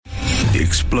The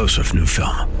explosive new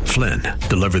film, Flynn,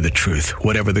 deliver the truth,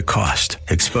 whatever the cost,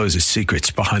 exposes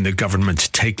secrets behind the government's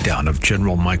takedown of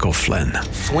General Michael Flynn.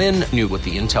 Flynn knew what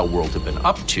the intel world had been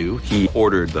up to. He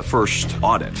ordered the first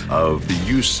audit of the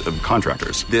use of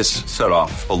contractors. This set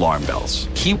off alarm bells.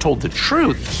 He told the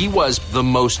truth. He was the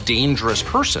most dangerous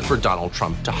person for Donald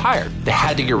Trump to hire. They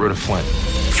had to get rid of Flynn.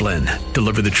 Flynn,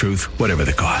 deliver the truth, whatever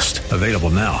the cost. Available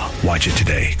now. Watch it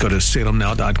today. Go to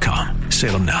salemnow.com.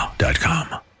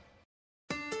 salemnow.com.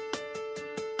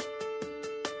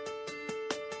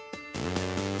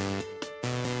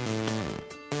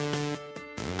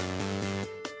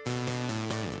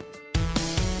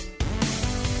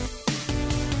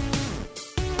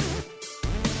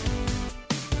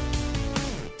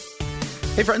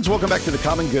 Hey friends, welcome back to The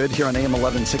Common Good here on AM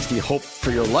 1160 Hope for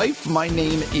Your Life. My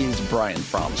name is Brian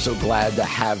Fromm. So glad to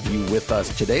have you with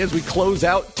us today as we close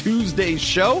out Tuesday's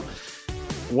show.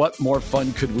 What more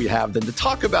fun could we have than to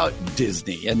talk about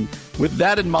Disney? And with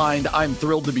that in mind, I'm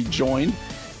thrilled to be joined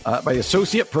by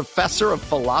Associate Professor of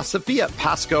Philosophy at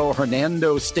Pasco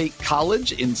Hernando State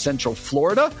College in Central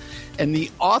Florida and the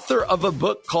author of a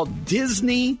book called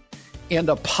Disney and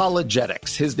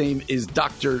Apologetics. His name is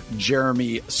Dr.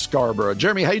 Jeremy Scarbrough.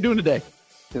 Jeremy, how you doing today?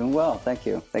 Doing well. Thank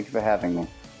you. Thank you for having me.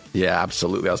 Yeah,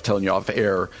 absolutely. I was telling you off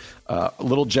air, a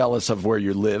little jealous of where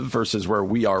you live versus where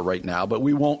we are right now, but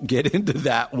we won't get into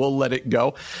that. We'll let it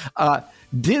go.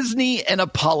 Disney and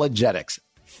Apologetics.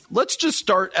 Let's just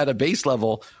start at a base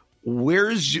level. Where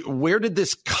did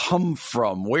this come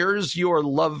from? Where's your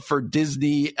love for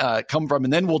Disney come from?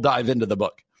 And then we'll dive into the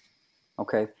book.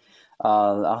 Okay.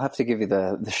 I'll have to give you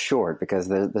the short because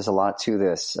there's a lot to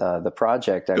this. The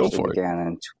project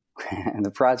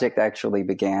actually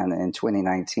began in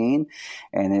 2019,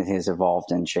 and it has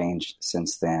evolved and changed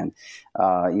since then.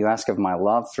 You ask of my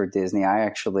love for Disney. I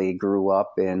actually grew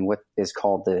up in what is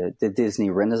called the Disney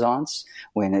Renaissance,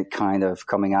 when it kind of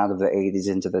coming out of the 80s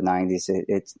into the 90s,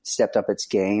 it stepped up its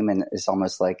game, and it's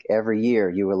almost like every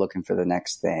year you were looking for the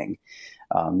next thing.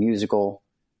 Musical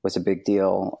was a big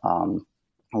deal.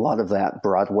 A lot of that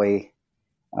Broadway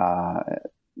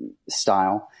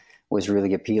style was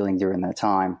really appealing during that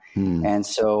time. And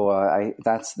so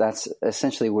that's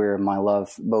essentially where my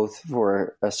love, both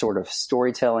for a sort of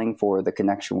storytelling, for the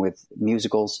connection with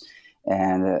musicals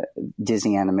and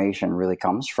Disney animation really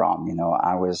comes from. You know,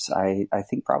 I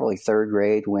think probably third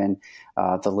grade when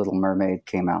The Little Mermaid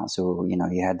came out. So, you know,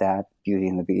 you had that, Beauty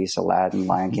and the Beast, Aladdin,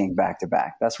 Lion King back to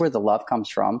back. That's where the love comes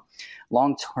from.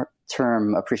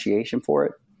 Long-term appreciation for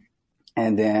it.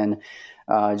 And then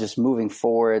just moving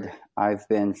forward, I've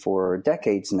been for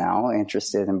decades now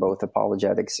interested in both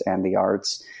apologetics and the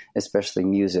arts, especially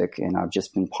music. And I've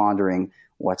just been pondering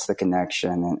what's the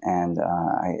connection and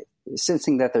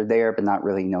sensing that they're there, but not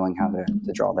really knowing how to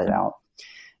draw that out.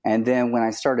 And then when I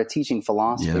started teaching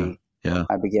philosophy,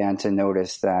 I began to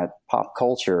notice that pop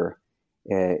culture,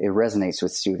 it resonates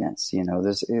with students. You know,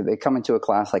 they come into a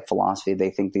class like philosophy,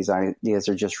 they think these ideas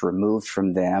are just removed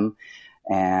from them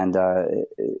and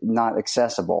not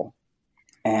accessible.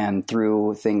 And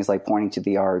through things like pointing to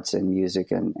the arts and music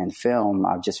and film,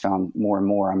 I've just found more and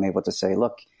more I'm able to say,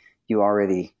 look, you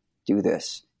already do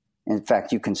this. In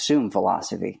fact, you consume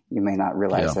philosophy. You may not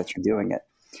realize that you're doing it.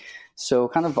 So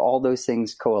kind of all those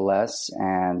things coalesce.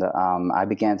 And I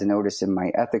began to notice in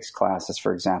my ethics classes,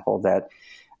 for example, that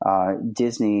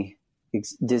Disney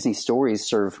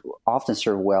stories often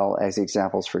serve well as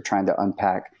examples for trying to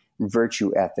unpack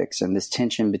virtue ethics and this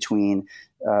tension between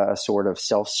a sort of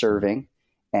self-serving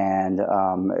and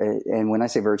when I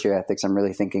say virtue ethics, I'm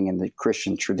really thinking in the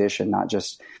Christian tradition, not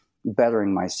just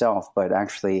bettering myself, but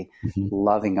actually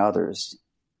loving others,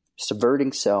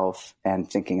 subverting self and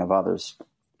thinking of others.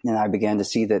 And I began to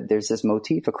see that there's this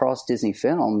motif across Disney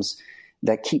films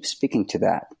that keeps speaking to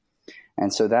that.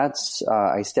 And so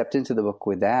I stepped into the book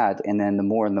with that. And then the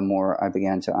more I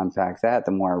began to unpack that,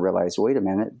 the more I realized, wait a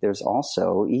minute, there's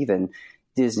also even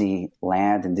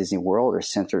Disneyland and Disney World are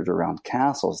centered around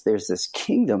castles. There's this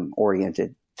kingdom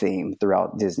oriented theme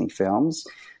throughout Disney films.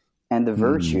 And the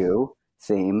virtue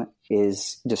theme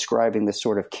is describing the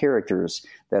sort of characters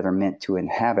that are meant to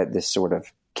inhabit this sort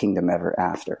of kingdom ever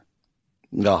after.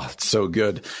 Oh, it's so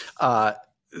good.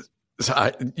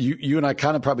 So you and I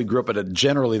kind of probably grew up at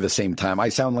generally the same time. I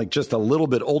sound like just a little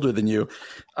bit older than you.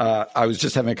 I was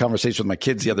just having a conversation with my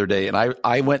kids the other day, and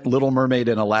I went Little Mermaid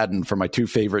and Aladdin for my two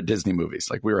favorite Disney movies.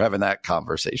 Like we were having that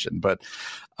conversation. But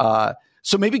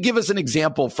so maybe give us an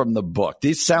example from the book.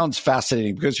 This sounds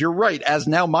fascinating because you're right. As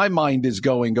now my mind is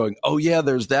going, oh yeah,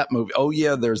 there's that movie. Oh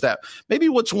yeah, there's that. Maybe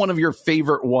what's one of your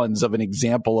favorite ones of an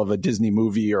example of a Disney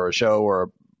movie or a show or a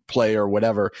play or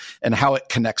whatever, and how it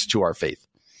connects to our faith?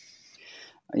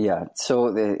 Yeah.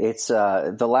 So it's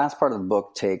the last part of the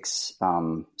book takes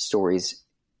stories,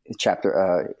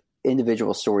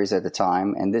 individual stories at a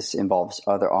time, and this involves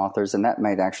other authors, and that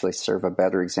might actually serve a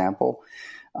better example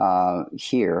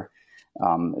here.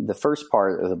 The first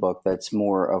part of the book, that's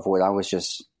more of what I was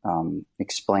just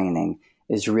explaining,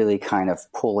 is really kind of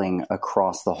pulling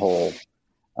across the whole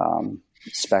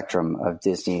spectrum of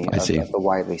Disney, of the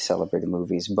widely celebrated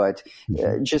movies. But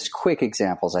just quick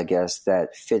examples, I guess,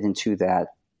 that fit into that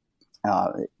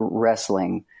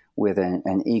wrestling with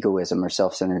an egoism or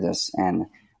self-centeredness and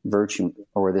virtue,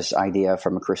 or this idea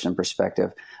from a Christian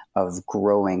perspective of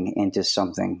growing into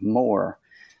something more,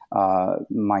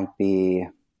 might be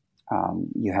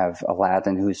you have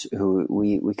Aladdin, who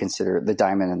we consider the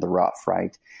diamond in the rough,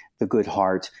 right? The good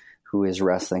heart who is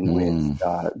wrestling with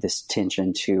this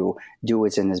tension to do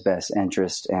what's in his best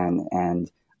interest and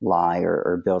lie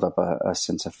or build up a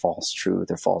sense of false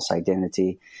truth or false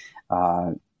identity.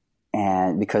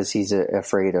 And because he's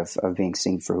afraid of being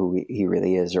seen for who he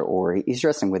really is, or he's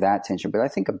wrestling with that tension. But I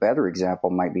think a better example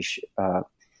might be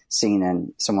seen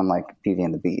in someone like Beauty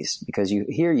and the Beast, because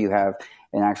you have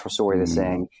an actual story that's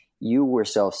saying you were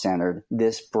self-centered.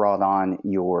 This brought on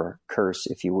your curse,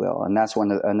 if you will. And that's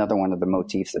another one of the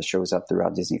motifs that shows up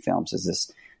throughout Disney films, is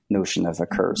this notion of a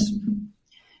curse.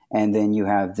 And then you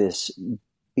have this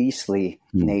beastly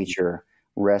nature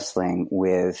wrestling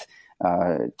with,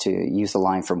 to use the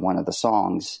line from one of the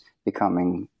songs,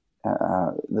 becoming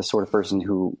the sort of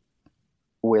person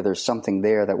where there's something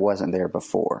there that wasn't there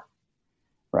before,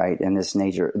 right? And this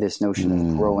notion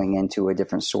of growing into a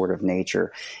different sort of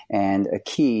nature. And a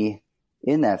key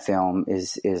in that film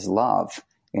is love,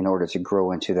 in order to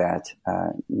grow into that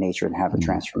nature and have a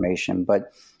transformation.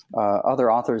 But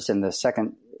other authors in the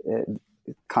second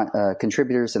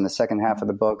contributors in the second half of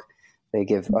the book, they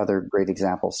give other great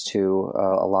examples too.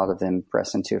 A lot of them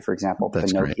press into, for example,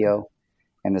 Pinocchio,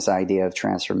 and this idea of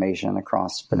transformation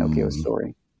across Pinocchio's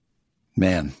story.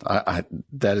 Man,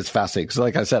 that is fascinating. Because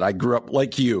like I said, I grew up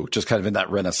like you, just kind of in that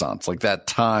Renaissance, like that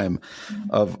time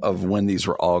of when these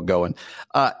were all going.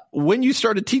 When you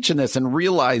started teaching this and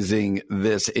realizing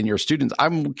this in your students,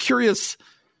 I'm curious,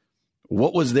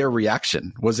 what was their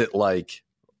reaction? Was it like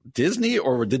Disney,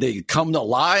 or did they come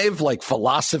alive like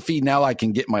philosophy? Now I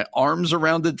can get my arms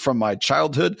around it from my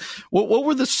childhood. What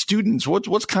were the students?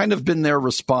 What's kind of been their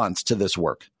response to this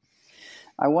work?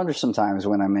 I wonder sometimes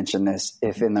when I mention this,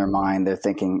 if in their mind they're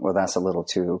thinking, well, that's a little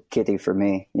too kiddie for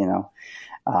me, you know.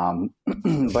 But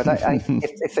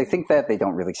if they think that, they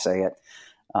don't really say it.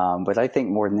 But I think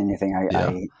more than anything,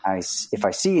 if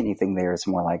I see anything there, it's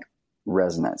more like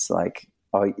resonance, like,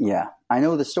 oh yeah, I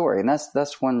know the story. And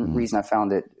that's one reason I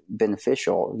found it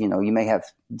beneficial. You know, you may have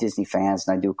Disney fans,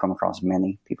 and I do come across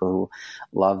many people who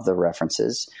love the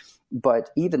references,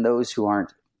 but even those who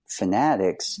aren't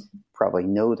fanatics probably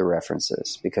know the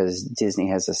references, because Disney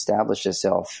has established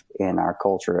itself in our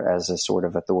culture as a sort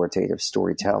of authoritative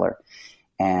storyteller.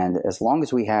 And as long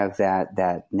as we have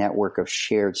that network of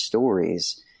shared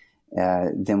stories,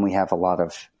 then we have a lot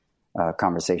of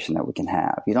conversation that we can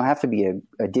have. You don't have to be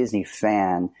a Disney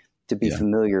fan to be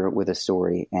familiar with a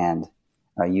story and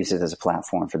use it as a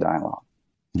platform for dialogue.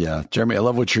 Yeah, Jeremy, I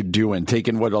love what you're doing,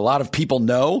 taking what a lot of people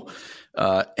know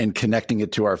and connecting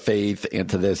it to our faith and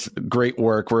to this great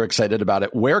work. We're excited about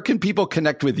it. Where can people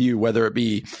connect with you, whether it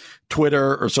be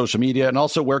Twitter or social media? And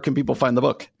also, where can people find the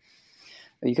book?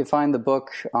 You can find the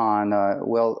book on,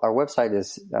 our website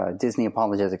is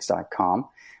DisneyApologetics.com,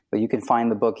 but you can find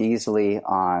the book easily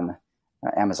on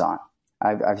Amazon.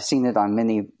 I've seen it on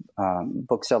many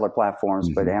bookseller platforms,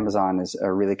 but Amazon is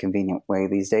a really convenient way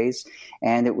these days.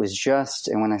 And it was just,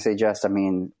 and when I say just, I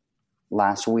mean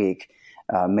last week,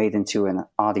 made into an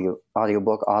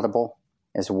audiobook, Audible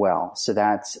as well. So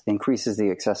that increases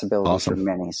the accessibility for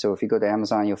many. So if you go to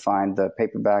Amazon, you'll find the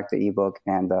paperback, the ebook,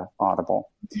 and the Audible.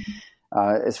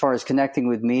 As far as connecting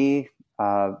with me,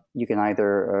 you can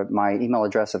either, my email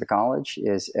address at the college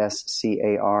is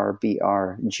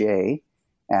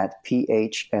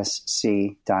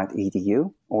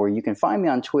scarbrj@phsc.edu, or you can find me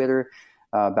on Twitter,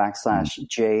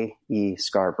 /JE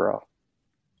Scarbrough.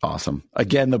 Awesome.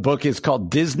 Again, the book is called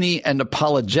Disney and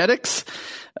Apologetics.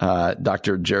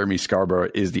 Dr. Jeremy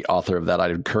Scarbrough is the author of that.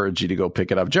 I'd encourage you to go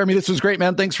pick it up. Jeremy, this was great,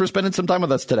 man. Thanks for spending some time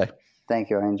with us today. Thank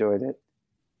you. I enjoyed it.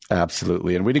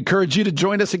 Absolutely. And we'd encourage you to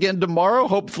join us again tomorrow.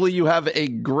 Hopefully you have a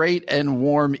great and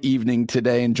warm evening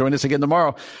today, and join us again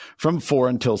tomorrow from 4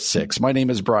 until 6. My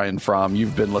name is Brian Fromm.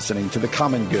 You've been listening to The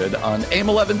Common Good on AM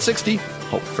 1160.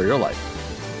 Hope for your life.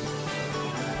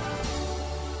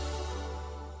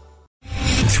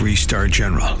 3-star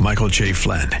general Michael J.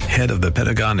 Flynn, head of the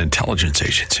Pentagon Intelligence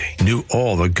Agency, knew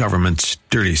all the government's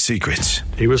dirty secrets.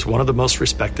 He was one of the most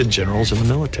respected generals in the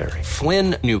military.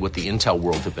 Flynn knew what the intel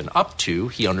world had been up to.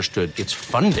 He understood its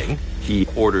funding. He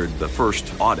ordered the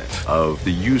first audit of the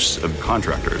use of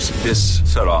contractors. This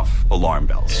set off alarm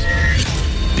bells.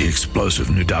 The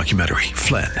explosive new documentary,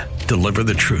 Flynn, Deliver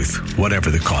the Truth, Whatever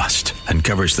the Cost,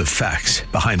 uncovers the facts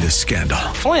behind this scandal.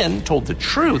 Flynn told the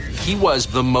truth. He was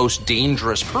the most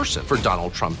dangerous person for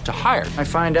Donald Trump to hire. I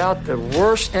find out the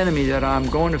worst enemy that I'm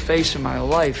going to face in my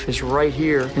life is right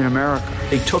here in America.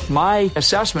 They took my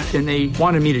assessment and they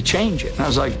wanted me to change it. And I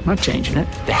was like, I'm not changing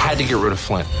it. They had to get rid of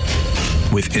Flynn.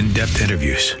 With in-depth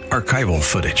interviews, archival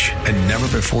footage, and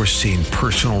never-before-seen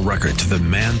personal records of the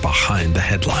man behind the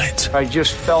headlines. I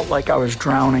just felt like I was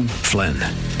drowning. Flynn,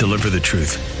 Deliver the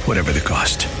Truth, Whatever the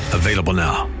Cost. Available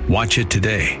now. Watch it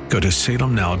today. Go to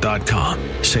salemnow.com.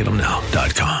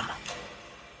 salemnow.com.